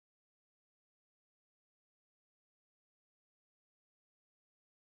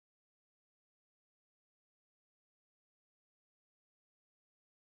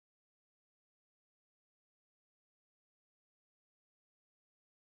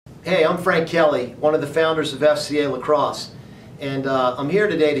Hey, I'm Frank Kelly, one of the founders of FCA Lacrosse, and I'm here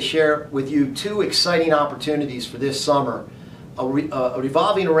today to share with you two exciting opportunities for this summer,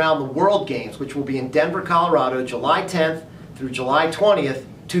 revolving around the World Games, which will be in Denver, Colorado, July 10th through July 20th,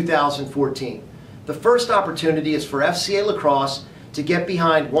 2014. The first opportunity is for FCA Lacrosse to get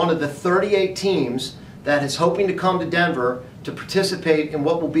behind one of the 38 teams that is hoping to come to Denver to participate in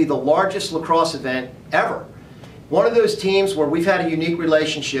what will be the largest lacrosse event ever. One of those teams where we've had a unique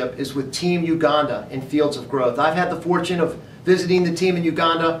relationship is with Team Uganda in Fields of Growth. I've had the fortune of visiting the team in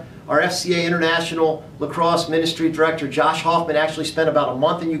Uganda. Our FCA International Lacrosse Ministry Director, Josh Hoffman, actually spent about a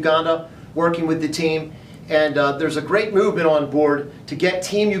month in Uganda working with the team. And there's a great movement on board to get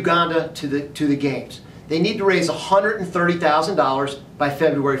Team Uganda to the games. They need to raise $130,000 by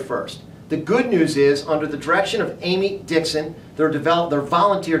February 1st. The good news is, under the direction of Amy Dixon, their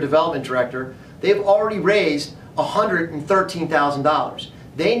volunteer development director, they've already raised $113,000.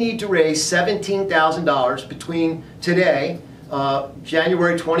 They need to raise $17,000 between today,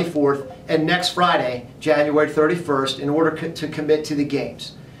 January 24th, and next Friday, January 31st, in order to commit to the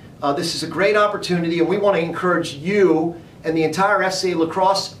games. This is a great opportunity, and we want to encourage you and the entire FCA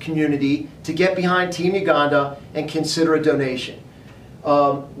Lacrosse community to get behind Team Uganda and consider a donation.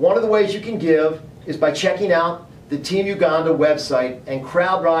 One of the ways you can give is by checking out the Team Uganda website and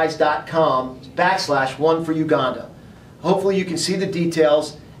crowdrise.com/1foruganda. Hopefully you can see the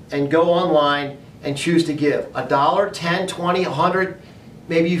details and go online and choose to give. $1, $10, $20, $100,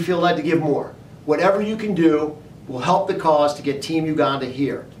 maybe you feel led to give more. Whatever you can do will help the cause to get Team Uganda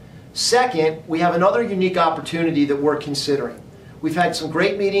here. Second, we have another unique opportunity that we're considering. We've had some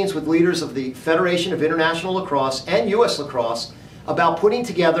great meetings with leaders of the Federation of International Lacrosse and U.S. Lacrosse about putting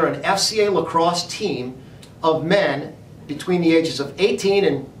together an FCA Lacrosse team of men between the ages of 18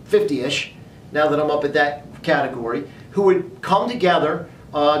 and 50-ish, now that I'm up at that category, who would come together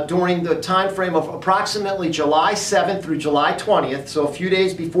during the time frame of approximately July 7th through July 20th, so a few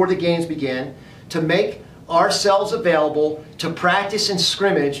days before the games begin, to make ourselves available to practice and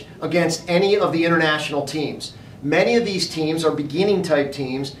scrimmage against any of the international teams. Many of these teams are beginning type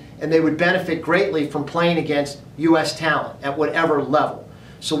teams, and they would benefit greatly from playing against U.S. talent at whatever level.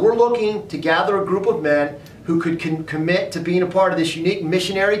 So we're looking to gather a group of men who could commit to being a part of this unique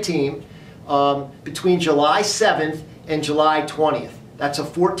missionary team between July 7th and July 20th. That's a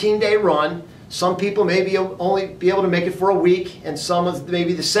 14-day run. Some people may only be able to make it for a week, and some of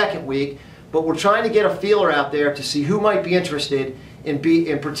maybe the second week. But we're trying to get a feeler out there to see who might be interested in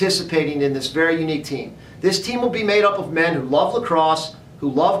participating in this very unique team. This team will be made up of men who love lacrosse, who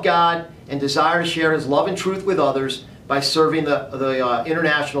love God, and desire to share His love and truth with others by serving the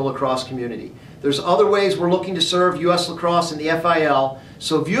international lacrosse community. There's other ways we're looking to serve U.S. Lacrosse and the FIL,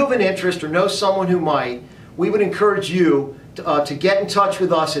 so if you have an interest or know someone who might, we would encourage you to get in touch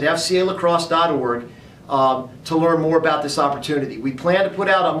with us at fcalacrosse.org to learn more about this opportunity. We plan to put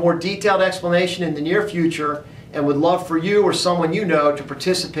out a more detailed explanation in the near future, and would love for you or someone you know to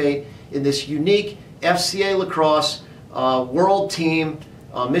participate in this unique FCA Lacrosse World Team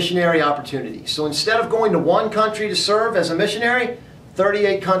missionary opportunity. So instead of going to one country to serve as a missionary,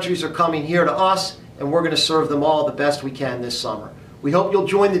 38 countries are coming here to us, and we're going to serve them all the best we can this summer. We hope you'll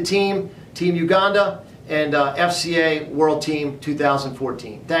join the team, Team Uganda, and FCA World Team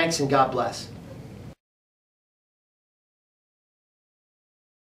 2014. Thanks, and God bless.